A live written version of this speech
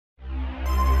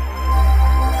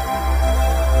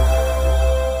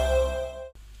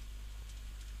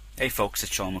Hey folks,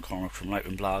 it's Sean McCormick from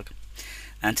Lightroom blog,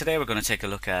 and today we're going to take a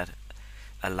look at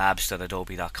a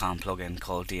labs.adobe.com plugin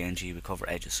called DNG Recover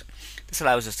Edges. This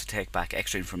allows us to take back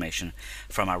extra information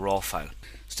from our raw file,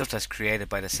 stuff that's created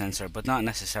by the sensor but not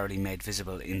necessarily made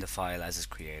visible in the file as it's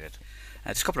created.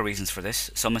 There's a couple of reasons for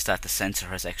this. Some is that the sensor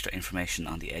has extra information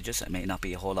on the edges. It may not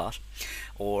be a whole lot,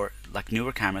 or like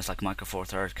newer cameras like Micro Four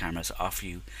Thirds cameras offer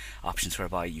you options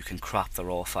whereby you can crop the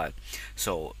raw file.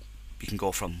 So you can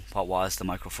go from what was the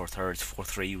Micro Four Thirds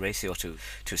 4:3 ratio to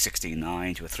a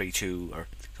 16:9 to a 3:2 or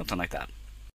something like that.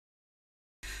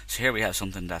 So here we have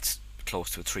something that's close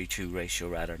to a 3:2 ratio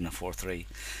rather than a 4:3.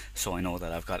 So I know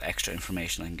that I've got extra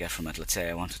information I can get from it. Let's say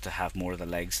I wanted to have more of the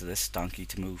legs of this donkey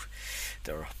to move,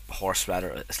 or horse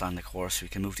rather, a Icelandic horse. We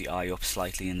can move the eye up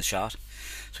slightly in the shot.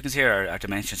 So you can see here our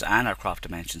dimensions and our crop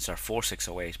dimensions are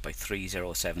 4608 by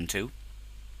 3072.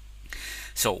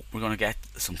 So we're going to get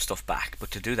some stuff back,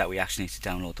 but to do that we actually need to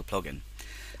download the plugin.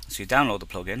 So you download the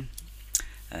plugin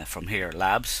from here,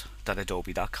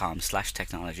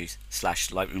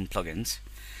 labs.adobe.com/technologies/Lightroom plugins.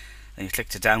 Then you click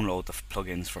to download the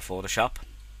plugins for Photoshop,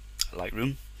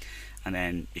 Lightroom, and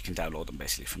then you can download them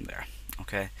basically from there.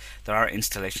 Okay, there are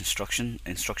installation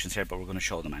instructions here, but we're going to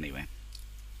show them anyway.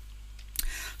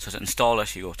 So to install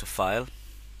it, you go to File,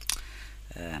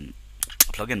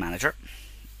 Plugin Manager,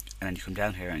 and then you come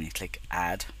down here and you click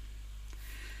Add.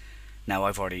 Now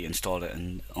I've already installed it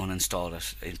and uninstalled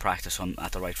it in practice, so I'm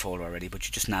at the right folder already, but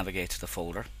you just navigate to the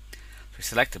folder. So you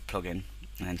select the plugin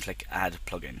and then click Add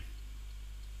Plugin,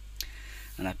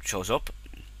 and that shows up.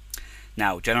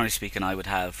 Now generally speaking, I would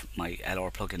have my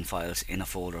LR plugin files in a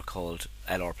folder called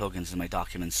LR plugins in my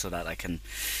documents so that I can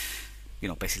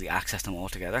basically access them all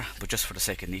together, but just for the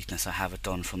sake of neatness I have it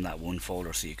done from that one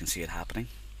folder so you can see it happening.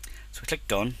 So we click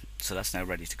Done, so that's now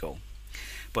ready to go.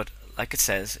 But like it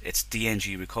says, it's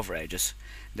DNG Recover Edges.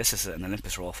 This is an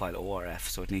Olympus RAW file ORF,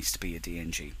 so it needs to be a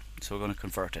DNG. So we're going to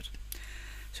convert it.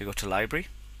 So you go to Library,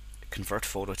 Convert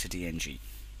Photo to DNG.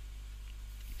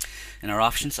 In our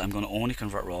options, I'm going to only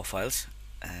convert RAW files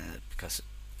because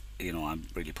I'm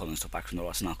really pulling stuff back from the RAW.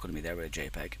 It's not going to be there with a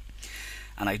JPEG.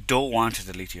 And I don't want to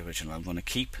delete the original. I'm going to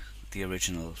keep the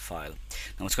original file.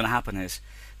 Now what's going to happen is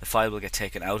the file will get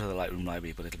taken out of the Lightroom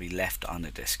library, but it'll be left on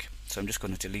the disk. So I'm just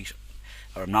going to delete,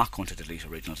 or I'm not going to delete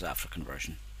originals after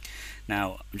conversion.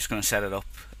 Now I'm just going to set it up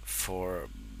for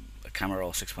a Camera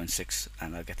Raw 6.6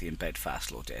 and I'll get the embed fast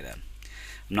load data.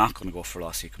 I'm not going to go for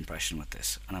lossy compression with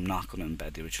this, and I'm not going to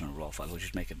embed the original RAW file. We'll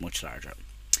just make it much larger.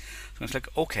 So I'm going to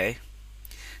click OK.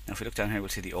 Now if we look down here, we'll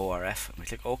see the ORF, and we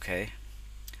click OK.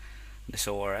 This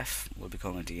ORF will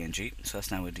become a DNG, so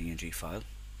that's now a DNG file.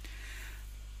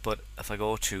 But if I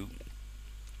go to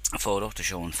a photo to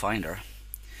show in Finder,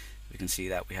 we can see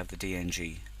that we have the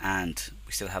DNG and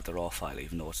we still have the RAW file,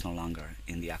 even though it's no longer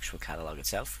in the actual catalog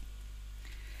itself.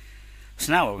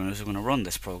 So now what we're going to do is we're going to run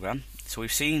this program. So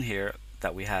we've seen here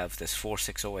that we have this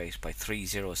 4608 by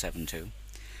 3072.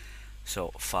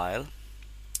 So File,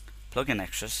 Plugin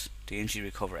Extras, DNG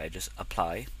Recover Edges,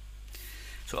 Apply.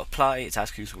 So apply, it's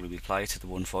asking us will we apply to the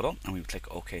one photo, and we would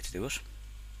click OK to do it.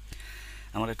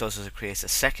 And what it does is it creates a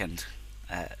second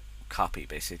copy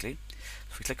basically. So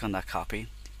if we click on that copy,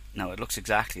 now it looks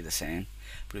exactly the same,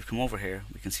 but if we come over here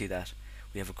we can see that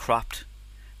we have a cropped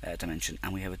dimension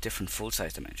and we have a different full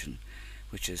size dimension,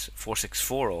 which is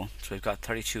 4640, so we've got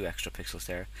 32 extra pixels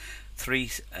there,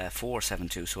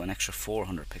 3472, so an extra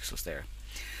 400 pixels there.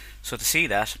 So to see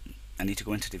that, I need to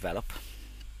go into Develop,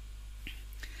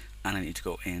 and I need to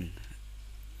go in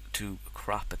to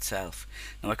crop itself.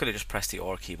 Now I could have just pressed the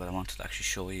R key, but I wanted to actually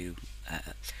show you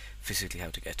physically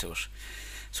how to get to it.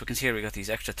 So we can see here we got these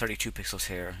extra 32 pixels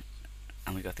here,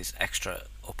 and we got these extra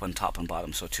up on top and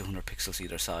bottom, so 200 pixels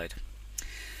either side.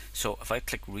 So if I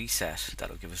click Reset,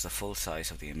 that'll give us the full size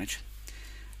of the image,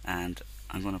 and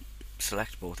I'm going to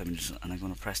select both images and I'm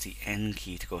going to press the N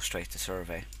key to go straight to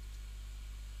Survey.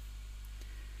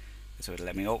 So it'll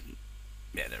let me go.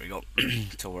 Yeah, there we go.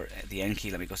 So we're at the N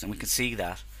key, let me go, and we can see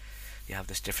that you have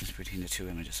this difference between the two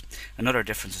images. Another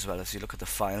difference as well is you look at the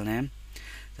file name.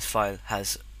 This file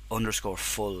has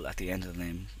 _full at the end of the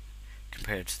name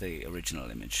compared to the original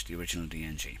image, the original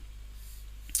DNG.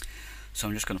 So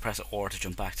I'm just going to press R to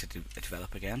jump back to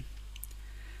develop again.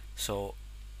 So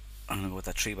I'm going to go with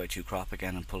that 3:2 crop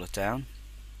again and pull it down.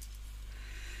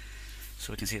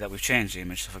 So we can see that we've changed the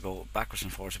image. So if I go backwards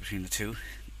and forwards between the two,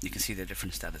 you can see the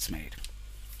difference that it's made.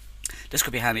 This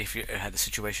could be handy if you had a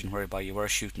situation whereby you were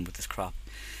shooting with this crop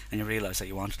and you realised that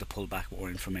you wanted to pull back more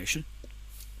information.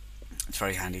 It's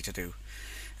very handy to do.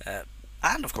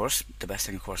 And of course, the best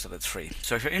thing of course that it's free.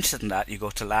 So if you're interested in that, you go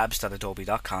to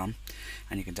labs.adobe.com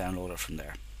and you can download it from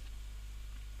there.